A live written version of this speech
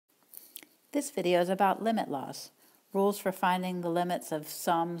This video is about limit laws, rules for finding the limits of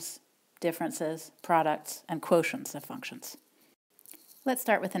sums, differences, products, and quotients of functions. Let's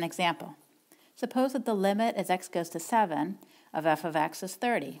start with an example. Suppose that the limit as x goes to 7 of f of x is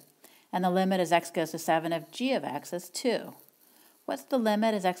 30, and the limit as x goes to 7 of g of x is 2. What's the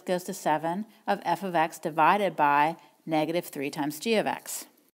limit as x goes to 7 of f of x divided by negative 3 times g of x?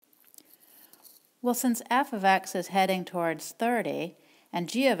 Well, since f of x is heading towards 30 and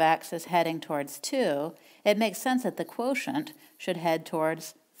g of x is heading towards 2, it makes sense that the quotient should head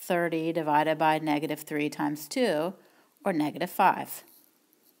towards 30 divided by negative 3 times 2, or negative 5.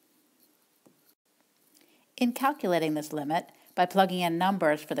 In calculating this limit, by plugging in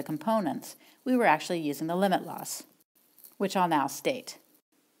numbers for the components, we were actually using the limit laws, which I'll now state.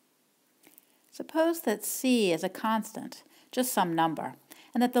 Suppose that c is a constant, just some number,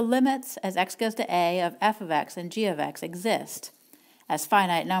 and that the limits as x goes to a of f of x and g of x exist, as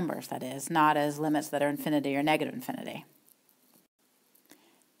finite numbers, that is, not as limits that are infinity or negative infinity.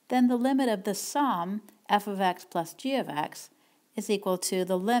 Then the limit of the sum, f of x plus g of x, is equal to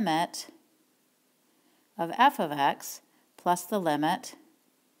the limit of f of x plus the limit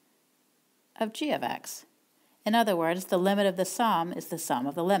of g of x. In other words, the limit of the sum is the sum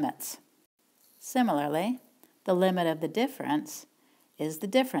of the limits. Similarly, the limit of the difference is the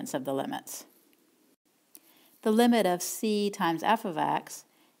difference of the limits. The limit of c times f of x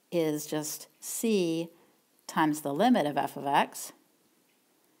is just c times the limit of f of x,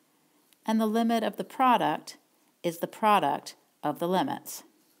 and the limit of the product is the product of the limits.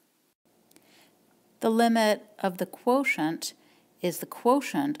 The limit of the quotient is the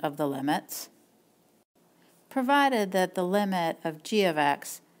quotient of the limits, provided that the limit of g of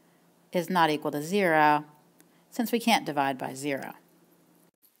x is not equal to 0, since we can't divide by 0.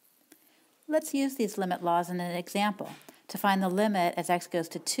 Let's use these limit laws in an example to find the limit as x goes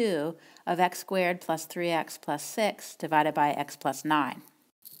to 2 of x squared plus 3x plus 6 divided by x plus 9.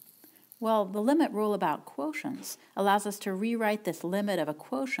 Well, the limit rule about quotients allows us to rewrite this limit of a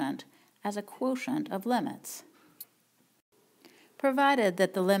quotient as a quotient of limits, provided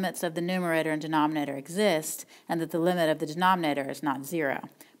that the limits of the numerator and denominator exist and that the limit of the denominator is not 0.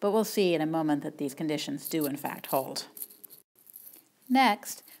 But we'll see in a moment that these conditions do in fact hold.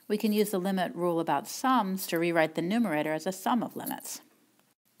 Next, we can use the limit rule about sums to rewrite the numerator as a sum of limits.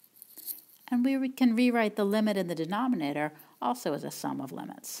 And we can rewrite the limit in the denominator also as a sum of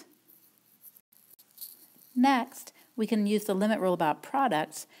limits. Next, we can use the limit rule about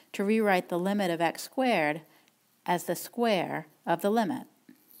products to rewrite the limit of x squared as the square of the limit.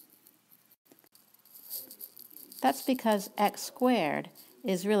 That's because x squared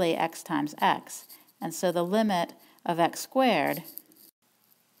is really x times x, and so the limit of x squared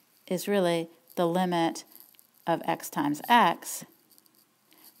is really the limit of x times x,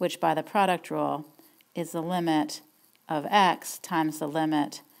 which by the product rule is the limit of x times the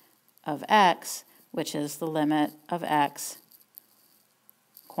limit of x, which is the limit of x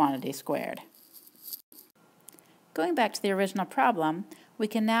quantity squared. Going back to the original problem, we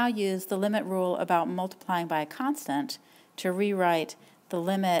can now use the limit rule about multiplying by a constant to rewrite the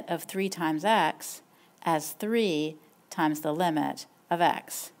limit of 3 times x as 3 times the limit of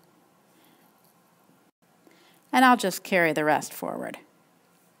x. And I'll just carry the rest forward.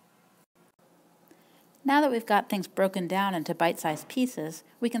 Now that we've got things broken down into bite-sized pieces,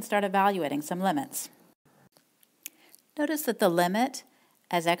 we can start evaluating some limits. Notice that the limit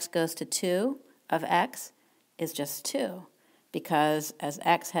as x goes to 2 of x is just 2, because as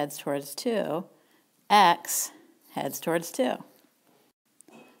x heads towards 2, x heads towards 2.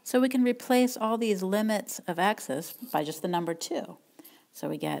 So we can replace all these limits of x's by just the number 2. So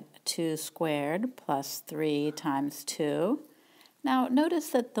we get 2 squared plus 3 times 2. Now notice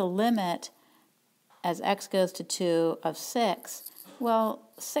that the limit as x goes to 2 of 6, well,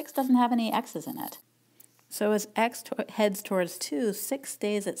 6 doesn't have any x's in it. So as x heads towards 2, 6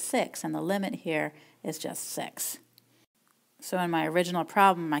 stays at 6, and the limit here is just 6. So in my original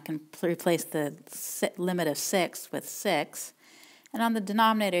problem, I can replace the limit of 6 with 6, and on the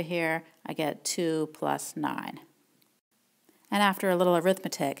denominator here, I get 2 plus 9. And after a little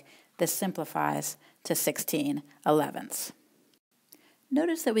arithmetic, this simplifies to 16/11.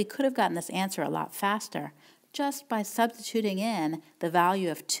 Notice that we could have gotten this answer a lot faster just by substituting in the value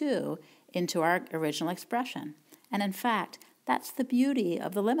of 2 into our original expression. And in fact, that's the beauty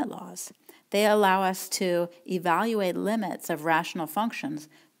of the limit laws. They allow us to evaluate limits of rational functions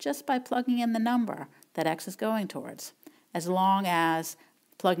just by plugging in the number that x is going towards, as long as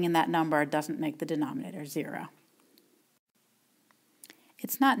plugging in that number doesn't make the denominator 0.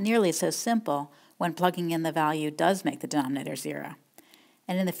 It's not nearly so simple when plugging in the value does make the denominator 0.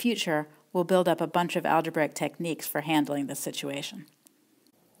 And in the future, we'll build up a bunch of algebraic techniques for handling this situation.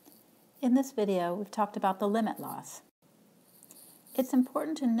 In this video, we've talked about the limit laws. It's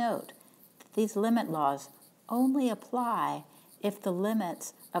important to note that these limit laws only apply if the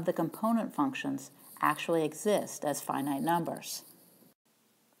limits of the component functions actually exist as finite numbers.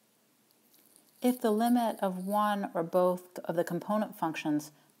 If the limit of one or both of the component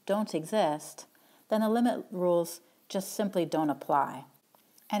functions don't exist, then the limit rules just simply don't apply.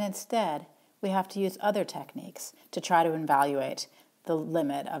 And instead, we have to use other techniques to try to evaluate the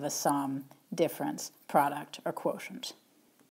limit of a sum, difference, product, or quotient.